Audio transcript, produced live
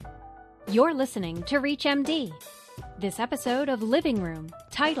You're listening to ReachMD. This episode of Living Room,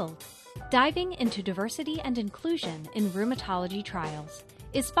 titled Diving into Diversity and Inclusion in Rheumatology Trials,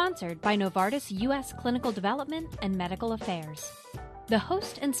 is sponsored by Novartis U.S. Clinical Development and Medical Affairs. The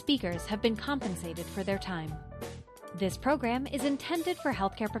host and speakers have been compensated for their time. This program is intended for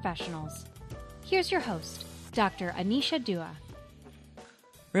healthcare professionals. Here's your host, Dr. Anisha Dua.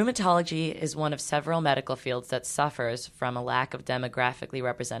 Rheumatology is one of several medical fields that suffers from a lack of demographically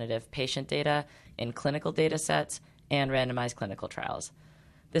representative patient data in clinical data sets and randomized clinical trials.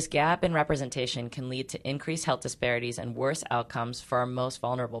 This gap in representation can lead to increased health disparities and worse outcomes for our most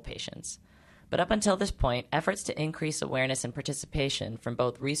vulnerable patients. But up until this point, efforts to increase awareness and participation from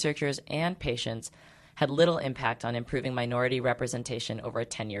both researchers and patients had little impact on improving minority representation over a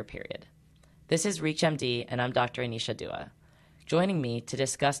 10-year period. This is ReachMD, and I'm Dr. Anisha Dua. Joining me to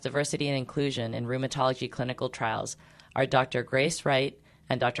discuss diversity and inclusion in rheumatology clinical trials are Dr. Wright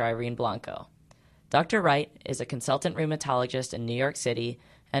and Dr. Irene Blanco. Dr. Wright is a consultant rheumatologist in New York City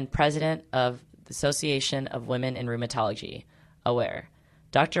and president of the Association of Women in Rheumatology, AWARE.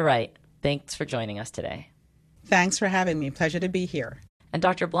 Dr. Wright, thanks for joining us today. Thanks for having me. Pleasure to be here. And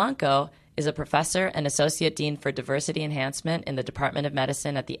Dr. Blanco is a professor and associate dean for diversity enhancement in the Department of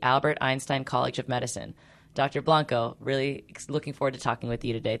Medicine at the Albert Einstein College of Medicine. Dr. Blanco, really looking forward to talking with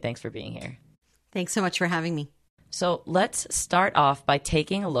you today. Thanks for being here. Thanks so much for having me. So let's start off by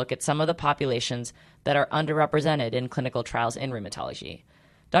taking a look at some of the populations that are underrepresented in clinical trials in rheumatology.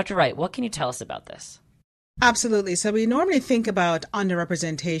 Dr. Wright, what can you tell us about this? Absolutely. So we normally think about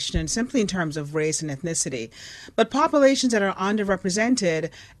underrepresentation simply in terms of race and ethnicity, but populations that are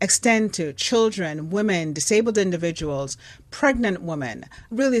underrepresented extend to children, women, disabled individuals, pregnant women,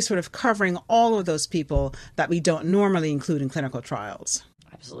 really sort of covering all of those people that we don't normally include in clinical trials.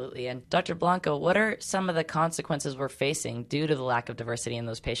 Absolutely. And Dr. Blanco, what are some of the consequences we're facing due to the lack of diversity in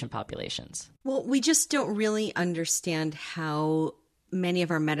those patient populations? Well, we just don't really understand how many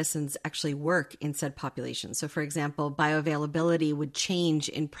of our medicines actually work in said population. So, for example, bioavailability would change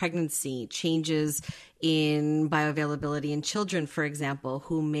in pregnancy, changes in bioavailability in children, for example,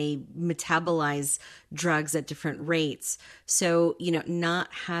 who may metabolize drugs at different rates. So, not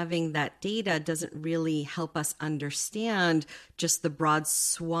having that data doesn't really help us understand just the broad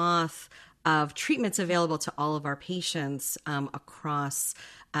swath of treatments available to all of our patients across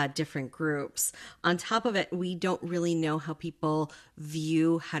different groups. On top of it, we don't really know how people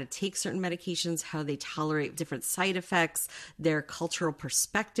view how to take certain medications, how they tolerate different side effects, their cultural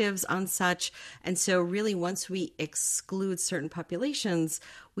perspectives on such. And so really, once we exclude certain populations,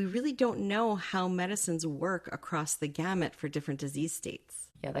 we really don't know how medicines work across the gamut for different disease states.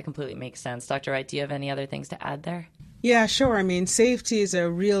 Yeah, that completely makes sense. Dr. Wright, do you have any other things to add there? Yeah, sure. I mean, safety is a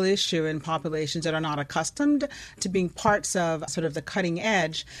real issue in populations that are not accustomed to being parts of sort of the cutting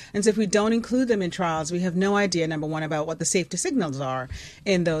edge. And so if we don't include them in trials, we have no idea, number one, about what the safety signals are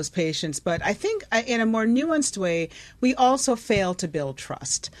in those patients. But I think in a more nuanced way, we also fail to build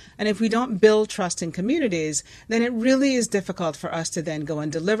trust. And if we don't build trust in communities, then it really is difficult for us to then go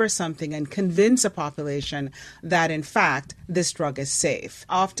and deliver something and convince a population that, in fact, this drug is safe.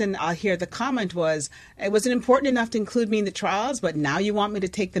 Often I'll hear the comment was, it wasn't important enough to include me in the trials, but now you want me to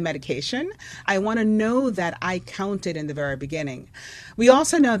take the medication? I want to know that I counted in the very beginning. We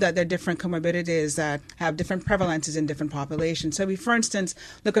also know that there are different comorbidities that have different prevalences in different populations. So we, for instance,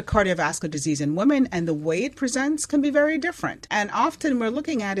 look at cardiovascular disease in women, and the way it presents can be very different. And often we're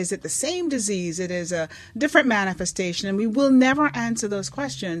looking at, is it the same disease? It is a different manifestation, and we will never answer those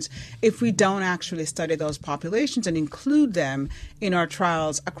questions if we don't actually study those populations and include them in our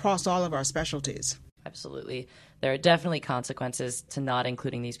trials across all of our specialties. Absolutely. There are definitely consequences to not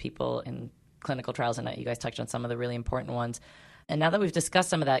including these people in clinical trials, and you guys touched on some of the really important ones. And now that we've discussed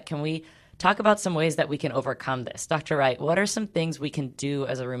some of that, can we talk about some ways that we can overcome this? Dr. Wright, what are some things we can do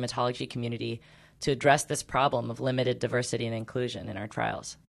as a rheumatology community to address this problem of limited diversity and inclusion in our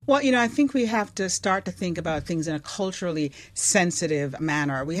trials? Well, I think we have to start to think about things in a culturally sensitive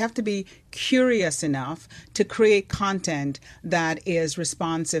manner. We have to be curious enough to create content that is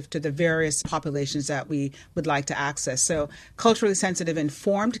responsive to the various populations that we would like to access. So culturally sensitive,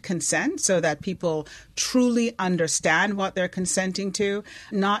 informed consent, so that people truly understand what they're consenting to,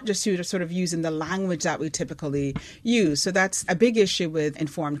 not just sort of using the language that we typically use. So that's a big issue with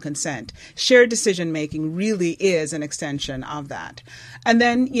informed consent. Shared decision making really is an extension of that. And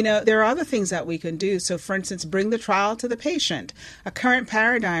then, there are other things that we can do. So, for instance, bring the trial to the patient. A current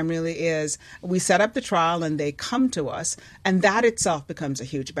paradigm really is we set up the trial and they come to us, and that itself becomes a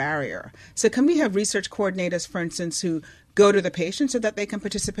huge barrier. So can we have research coordinators, for instance, who go to the patient so that they can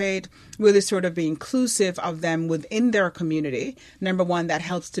participate, really sort of be inclusive of them within their community. Number one, that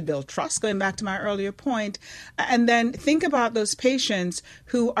helps to build trust, going back to my earlier point. And then think about those patients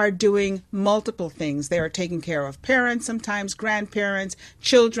who are doing multiple things. They are taking care of parents, sometimes grandparents,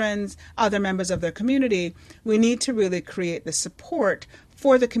 children, other members of their community. We need to really create the support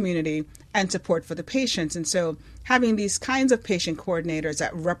for the community and support for the patients. And so having these kinds of patient coordinators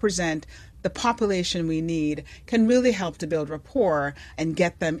that represent the population we need can really help to build rapport and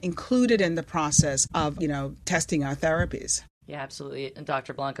get them included in the process of, testing our therapies. Yeah, absolutely. And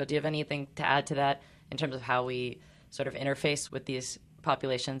Dr. Blanco, do you have anything to add to that in terms of how we sort of interface with these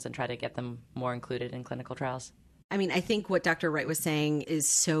populations and try to get them more included in clinical trials? I mean, I think what Dr. Wright was saying is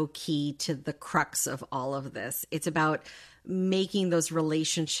so key to the crux of all of this. It's about making those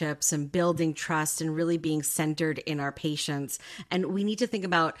relationships and building trust and really being centered in our patients. And we need to think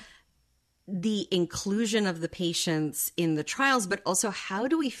about the inclusion of the patients in the trials, but also how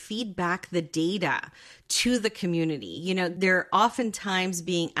do we feed back the data to the community? They're oftentimes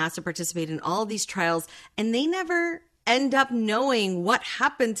being asked to participate in all these trials, and they never end up knowing what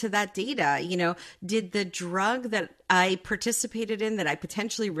happened to that data. Did the drug that I participated in, that I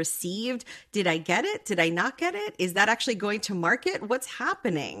potentially received, did I get it? Did I not get it? Is that actually going to market? What's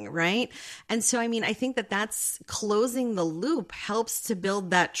happening, right? And so, I think that's closing the loop helps to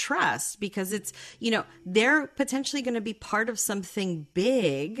build that trust, because it's, they're potentially going to be part of something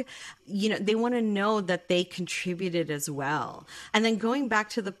big. They want to know that they contributed as well. And then going back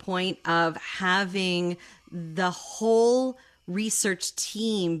to the point of having the whole research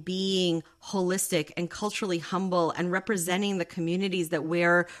team being holistic and culturally humble and representing the communities that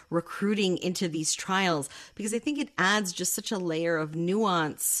we're recruiting into these trials, because I think it adds just such a layer of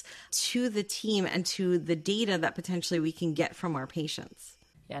nuance to the team and to the data that potentially we can get from our patients.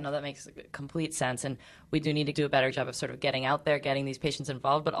 Yeah, no, that makes complete sense. And we do need to do a better job of sort of getting out there, getting these patients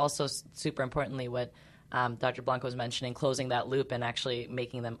involved, but also super importantly, what Dr. Blanco was mentioning, closing that loop and actually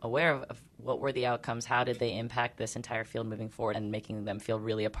making them aware of what were the outcomes, how did they impact this entire field moving forward, and making them feel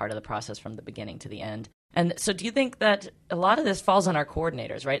really a part of the process from the beginning to the end. And so do you think that a lot of this falls on our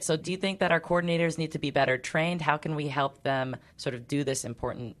coordinators, right? So do you think that our coordinators need to be better trained? How can we help them sort of do this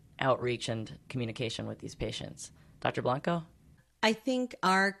important outreach and communication with these patients? Dr. Blanco? I think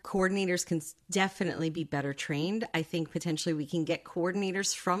our coordinators can definitely be better trained. I think potentially we can get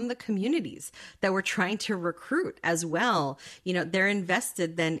coordinators from the communities that we're trying to recruit as well. They're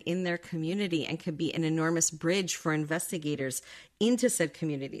invested then in their community and could be an enormous bridge for investigators into said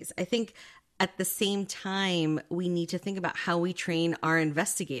communities. I think at the same time, we need to think about how we train our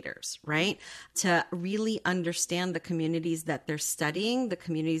investigators, right? To really understand the communities that they're studying, the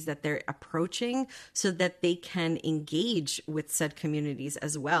communities that they're approaching, so that they can engage with said communities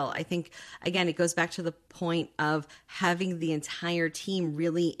as well. I think, again, it goes back to the point of having the entire team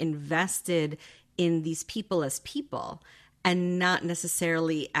really invested in these people as people, and not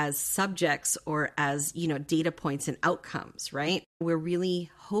necessarily as subjects or as, data points and outcomes, right? We're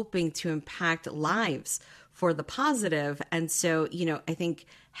really hoping to impact lives for the positive. And so, I think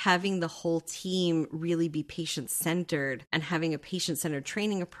having the whole team really be patient-centered and having a patient-centered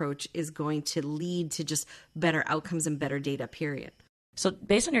training approach is going to lead to just better outcomes and better data, period. So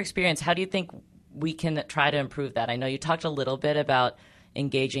based on your experience, how do you think we can try to improve that? I know you talked a little bit about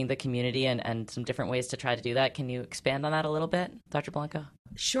engaging the community and some different ways to try to do that. Can you expand on that a little bit, Dr. Blanco?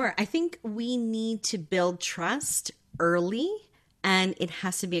 Sure. I think we need to build trust early, and it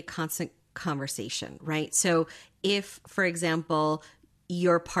has to be a constant conversation, right? So if, for example,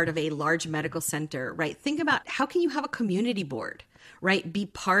 you're part of a large medical center, right? Think about how can you have a community board, right? Be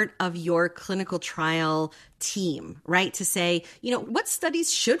part of your clinical trial team, right? To say, what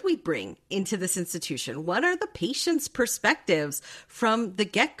studies should we bring into this institution? What are the patient's perspectives from the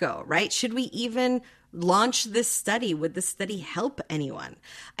get-go, right? Should we even launch this study? Would this study help anyone?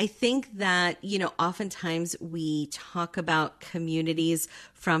 I think that, oftentimes we talk about communities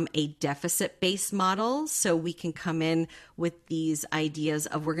from a deficit-based model. So we can come in with these ideas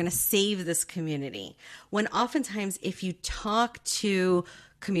of we're going to save this community. When oftentimes if you talk to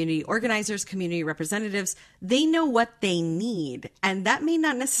community organizers, community representatives, they know what they need. And that may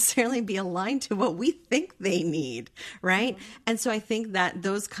not necessarily be aligned to what we think they need, right? And so I think that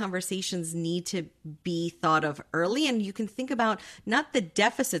those conversations need to be thought of early. And you can think about not the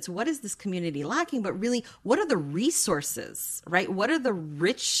deficits, what is this community lacking, but really what are the resources, right? What are the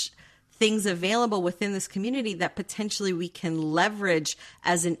rich things available within this community that potentially we can leverage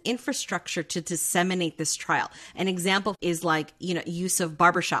as an infrastructure to disseminate this trial. An example is like, use of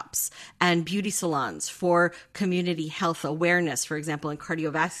barbershops and beauty salons for community health awareness, for example, in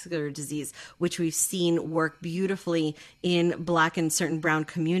cardiovascular disease, which we've seen work beautifully in Black and certain brown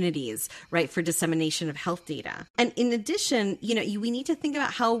communities, right, for dissemination of health data. And in addition, we need to think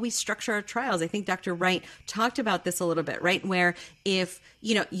about how we structure our trials. I think Dr. Wright talked about this a little bit, right, where if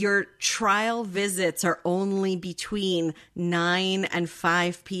your trial visits are only between 9 and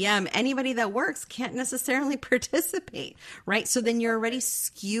 5 p.m., anybody that works can't necessarily participate, right? So then you're already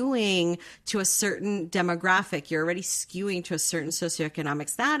skewing to a certain demographic. You're already skewing to a certain socioeconomic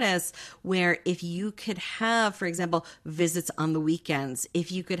status, where if you could have, for example, visits on the weekends,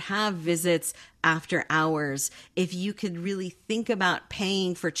 if you could have visits after hours, if you could really think about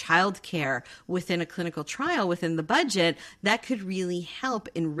paying for childcare within a clinical trial, within the budget, that could really help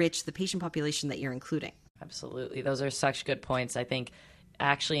enrich the patient population that you're including. Absolutely. Those are such good points. I think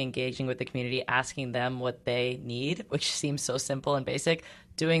actually engaging with the community, asking them what they need, which seems so simple and basic,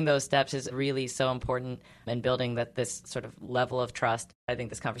 doing those steps is really so important in building this sort of level of trust. I think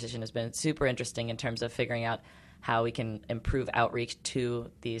this conversation has been super interesting in terms of figuring out how we can improve outreach to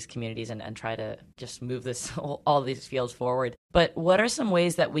these communities and try to just move all these fields forward. But what are some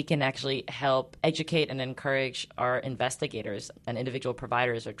ways that we can actually help educate and encourage our investigators and individual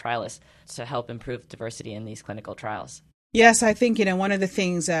providers or trialists to help improve diversity in these clinical trials? Yes, I think, one of the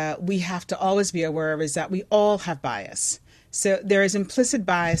things we have to always be aware of is that we all have bias. So there is implicit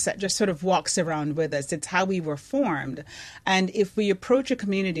bias that just sort of walks around with us. It's how we were formed. And if we approach a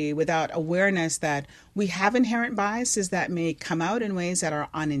community without awareness that we have inherent biases that may come out in ways that are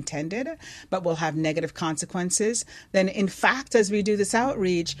unintended, but will have negative consequences, then in fact, as we do this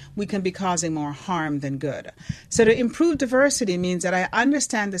outreach, we can be causing more harm than good. So to improve diversity means that I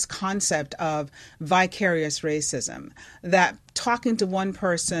understand this concept of vicarious racism, that talking to one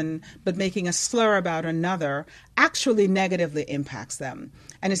person but making a slur about another actually negatively impacts them.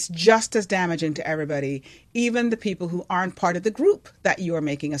 And it's just as damaging to everybody, even the people who aren't part of the group that you are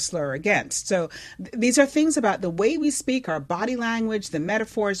making a slur against. So these are things about the way we speak, our body language, the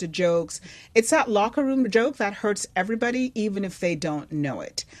metaphors, the jokes. It's that locker room joke that hurts everybody, even if they don't know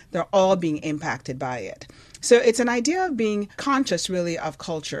it. They're all being impacted by it. So it's an idea of being conscious, really, of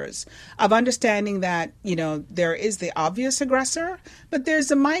cultures, of understanding that, there is the obvious aggressor, but there's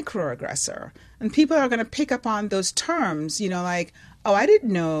the microaggressor. And people are going to pick up on those terms, like, oh, I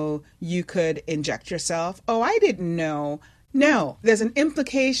didn't know you could inject yourself. Oh, I didn't know. No, there's an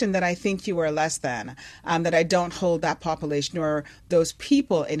implication that I think you are less than, that I don't hold that population or those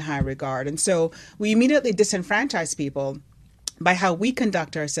people in high regard. And so we immediately disenfranchise people by how we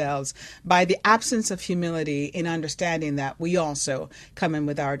conduct ourselves, by the absence of humility in understanding that we also come in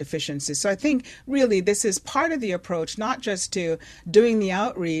with our deficiencies. So I think really this is part of the approach, not just to doing the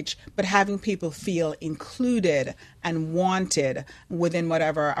outreach, but having people feel included and wanted within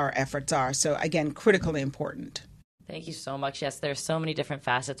whatever our efforts are. So again, critically important. Thank you so much. Yes, there's so many different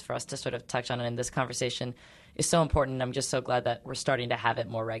facets for us to sort of touch on, and this conversation is so important. I'm just so glad that we're starting to have it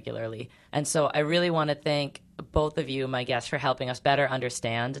more regularly. And so I really want to thank both of you, my guests, for helping us better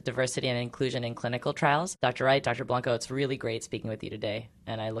understand diversity and inclusion in clinical trials. Dr. Wright, Dr. Blanco, it's really great speaking with you today,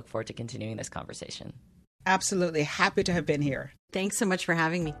 and I look forward to continuing this conversation. Absolutely. Happy to have been here. Thanks so much for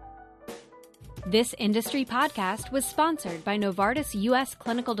having me. This industry podcast was sponsored by Novartis U.S.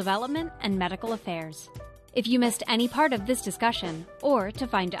 Clinical Development and Medical Affairs. If you missed any part of this discussion, or to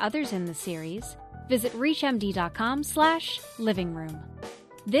find others in the series, visit reachmd.com/livingroom.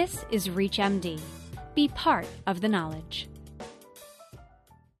 This is ReachMD. Be part of the knowledge.